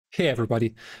Hey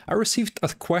everybody, I received a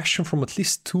question from at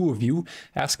least two of you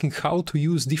asking how to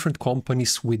use different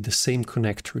companies with the same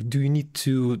connector. Do you need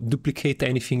to duplicate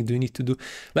anything? Do you need to do...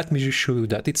 Let me just show you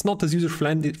that. It's not as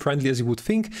user-friendly as you would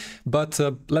think, but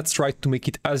let's try to make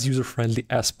it as user-friendly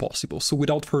as possible. So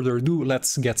without further ado,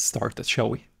 let's get started, shall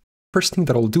we? First thing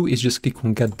that I'll do is just click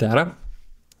on Get Data.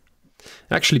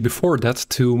 Actually, before that,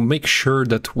 to make sure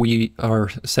that we are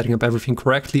setting up everything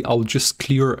correctly, I'll just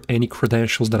clear any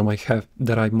credentials that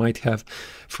I might have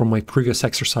from my previous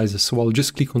exercises. So I'll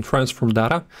just click on Transform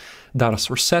Data, Data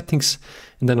Source Settings,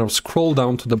 and then I'll scroll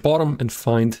down to the bottom and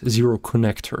find Xero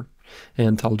Connector.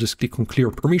 And I'll just click on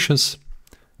Clear Permissions,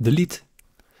 Delete,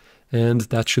 and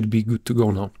that should be good to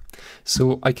go now.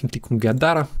 So I can click on Get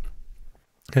Data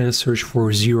and search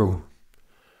for Xero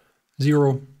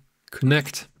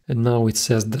Connect. And now it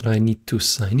says that I need to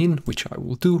sign in, which I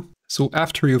will do. So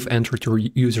after you've entered your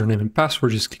username and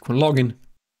password, just click on Login,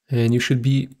 and you should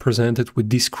be presented with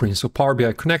this screen. So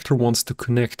PowerBI Connector wants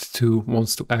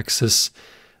to access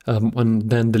and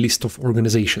then the list of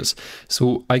organizations.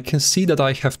 So I can see that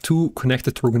I have two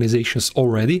connected organizations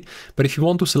already, but if you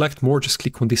want to select more, just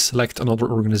click on this Select Another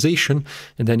Organization,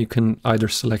 and then you can either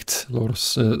select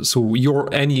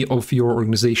any of your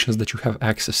organizations that you have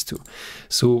access to.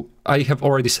 So I have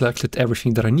already selected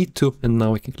everything that I need to, and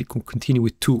now I can click on Continue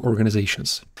with two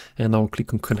organizations, and I'll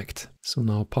click on Connect. So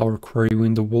now Power Query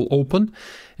window will open,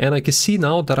 and I can see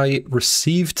now that I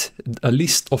received a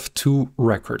list of two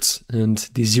records, and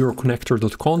the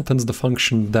xeroconnector.contents, the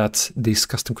function that this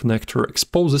custom connector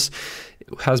exposes,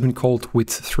 has been called with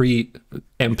three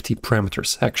empty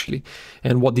parameters actually.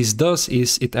 And what this does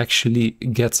is it actually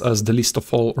gets us the list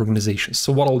of all organizations.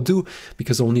 So what I'll do,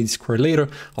 because I'll need this query later,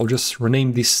 I'll just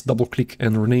rename this, double click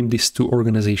and rename this to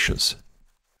organizations.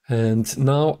 And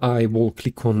now I will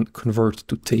click on Convert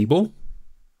to Table.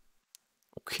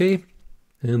 Okay,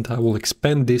 and I will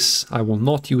expand this. I will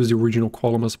not use the original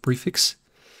column as a prefix.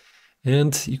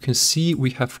 And you can see we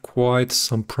have quite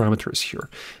some parameters here.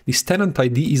 This tenant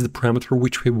ID is the parameter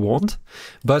which we want,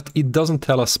 but it doesn't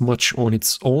tell us much on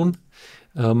its own.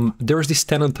 There's this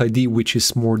tenant ID which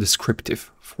is more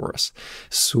descriptive for us.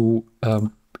 So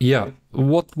yeah,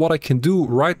 what I can do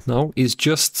right now is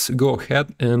just go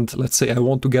ahead and let's say I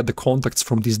want to get the contacts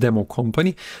from this demo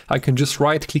company. I can just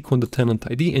right click on the tenant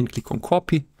ID and click on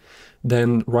copy,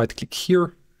 then right click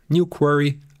here, new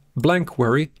query, blank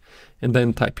query, and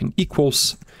then type in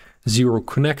equals Xero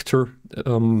Connector.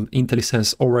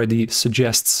 IntelliSense already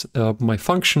suggests my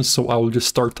function, so I will just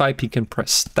start typing and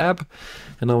press tab,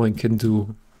 and now I can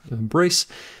do brace.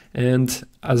 And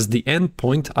as the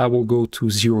endpoint, I will go to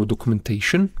Xero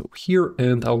documentation here,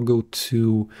 and I'll go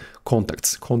to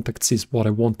contacts. Contacts is what I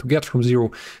want to get from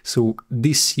Xero, so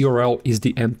this URL is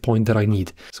the endpoint that I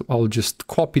need. So I'll just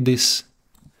copy this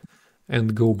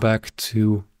and go back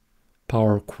to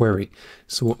Power Query.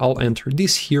 So I'll enter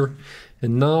this here,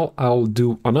 and now I'll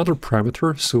do another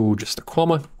parameter, so just a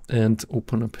comma, and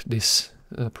open up this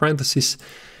parenthesis,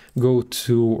 go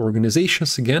to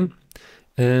organizations again,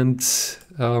 and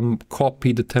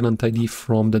copy the tenant ID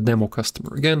from the demo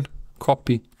customer again,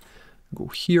 copy, go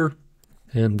here,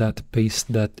 and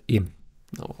paste that in.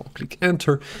 Now I'll click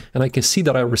enter, and I can see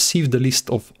that I received the list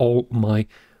of all my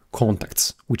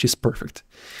contacts, which is perfect.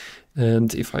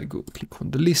 And if I go click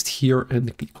on the list here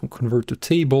and click on Convert to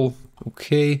Table,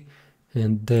 okay,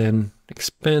 and then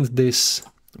expand this,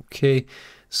 okay,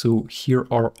 so here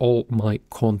are all my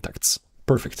contacts.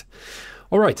 Perfect.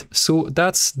 All right, so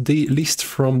that's the list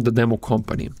from the demo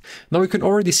company. Now you can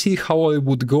already see how I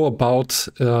would go about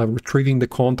retrieving the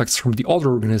contacts from the other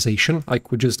organization. I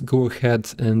could just go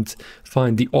ahead and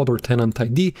find the other tenant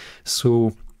ID.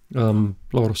 So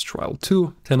Lotus Trial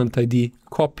 2, tenant ID,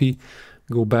 copy,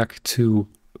 go back to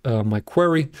my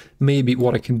query. Maybe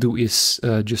what I can do is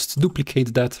just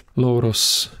duplicate that,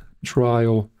 Lotus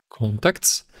Trial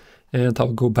contacts, and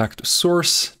I'll go back to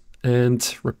source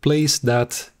and replace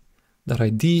that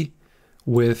ID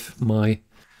with my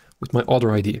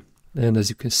other ID. And as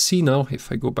you can see now,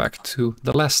 if I go back to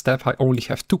the last step, I only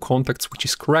have two contacts, which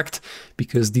is correct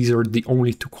because these are the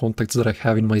only two contacts that I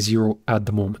have in my Xero at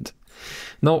the moment.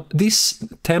 Now, these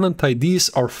tenant IDs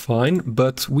are fine,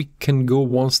 but we can go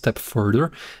one step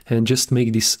further and just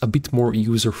make this a bit more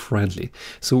user-friendly.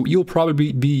 So you'll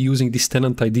probably be using these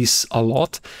tenant IDs a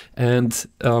lot, and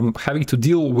having to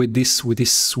deal with this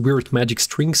weird magic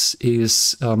strings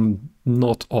is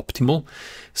not optimal.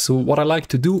 So what I like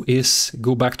to do is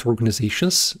go back to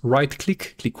organizations,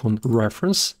 right-click, click on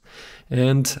Reference,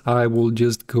 and I will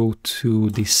just go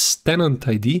to this tenant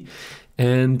ID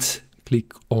and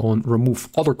click on Remove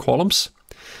Other Columns.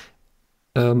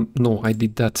 No, I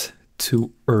did that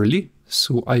too early.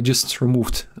 So I just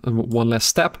removed one last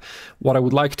step. What I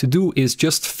would like to do is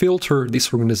just filter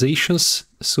these organizations.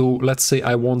 So let's say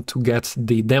I want to get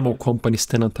the demo company's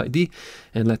tenant ID,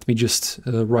 and let me just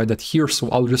write that here. So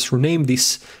I'll just rename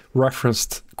this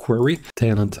referenced query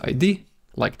tenant ID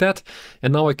like that.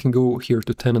 And now I can go here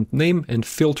to tenant name and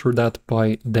filter that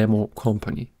by demo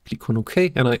company. Click on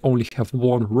OK, and I only have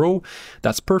one row.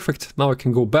 That's perfect. Now I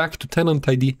can go back to tenant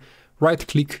ID, right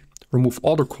click, remove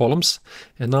other columns,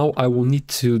 and now I will need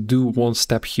to do one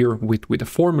step here with the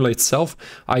formula itself.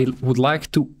 I would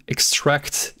like to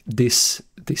extract this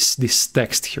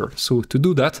text here. So to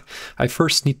do that, I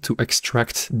first need to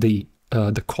extract the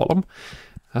column.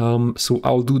 So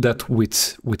I'll do that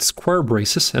with square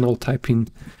braces, and I'll type in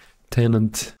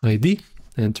tenant ID,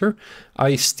 enter.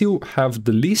 I still have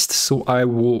the list, so I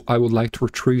would like to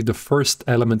retrieve the first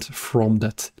element from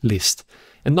that list.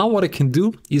 And now what I can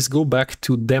do is go back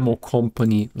to demo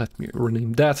company. Let me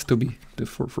rename that to be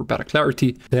for better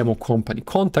clarity, demo company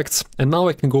contacts. And now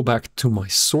I can go back to my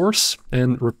source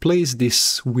and replace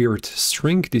this weird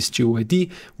string, this GUID,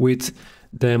 with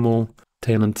demo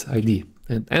tenant ID.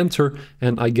 And enter,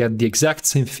 and I get the exact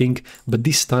same thing, but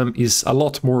this time is a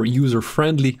lot more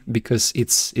user-friendly because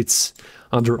it's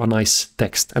under a nice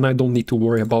text, and I don't need to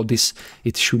worry about this.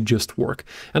 It should just work.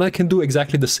 And I can do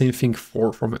exactly the same thing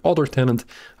for my other tenant.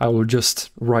 I will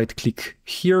just right-click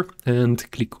here and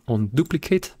click on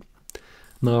duplicate.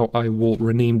 Now I will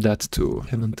rename that to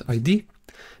tenant ID,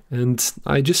 and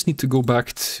I just need to go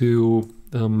back to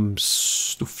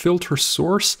filter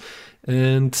source,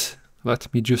 and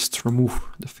let me just remove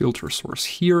the filter source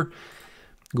here,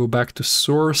 go back to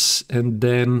source, and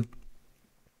then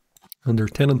under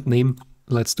tenant name,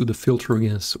 let's do the filter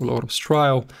again. So Lotus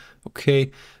trial, okay,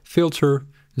 filter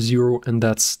 0, and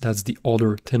that's the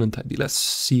other tenant ID. Let's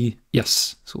see,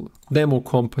 yes, so demo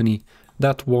company,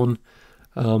 that one,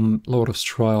 Lotus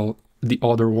trial, the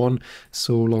other one.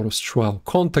 So Lotus trial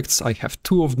contacts, I have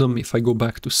 2 of them. If I go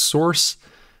back to source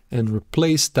and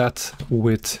replace that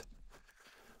with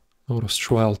Lotus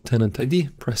trial tenant ID,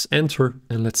 press enter,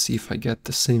 and let's see if I get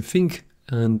the same thing,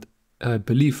 and I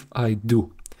believe I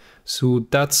do. So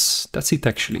that's it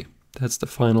actually. That's the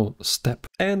final step.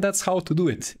 And that's how to do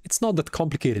it. It's not that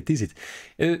complicated, is it?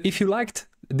 If you liked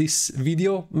this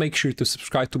video, make sure to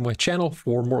subscribe to my channel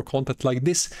for more content like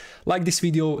this. Like this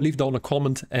video, leave down a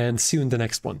comment, and see you in the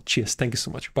next one. Cheers. Thank you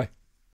so much. Bye.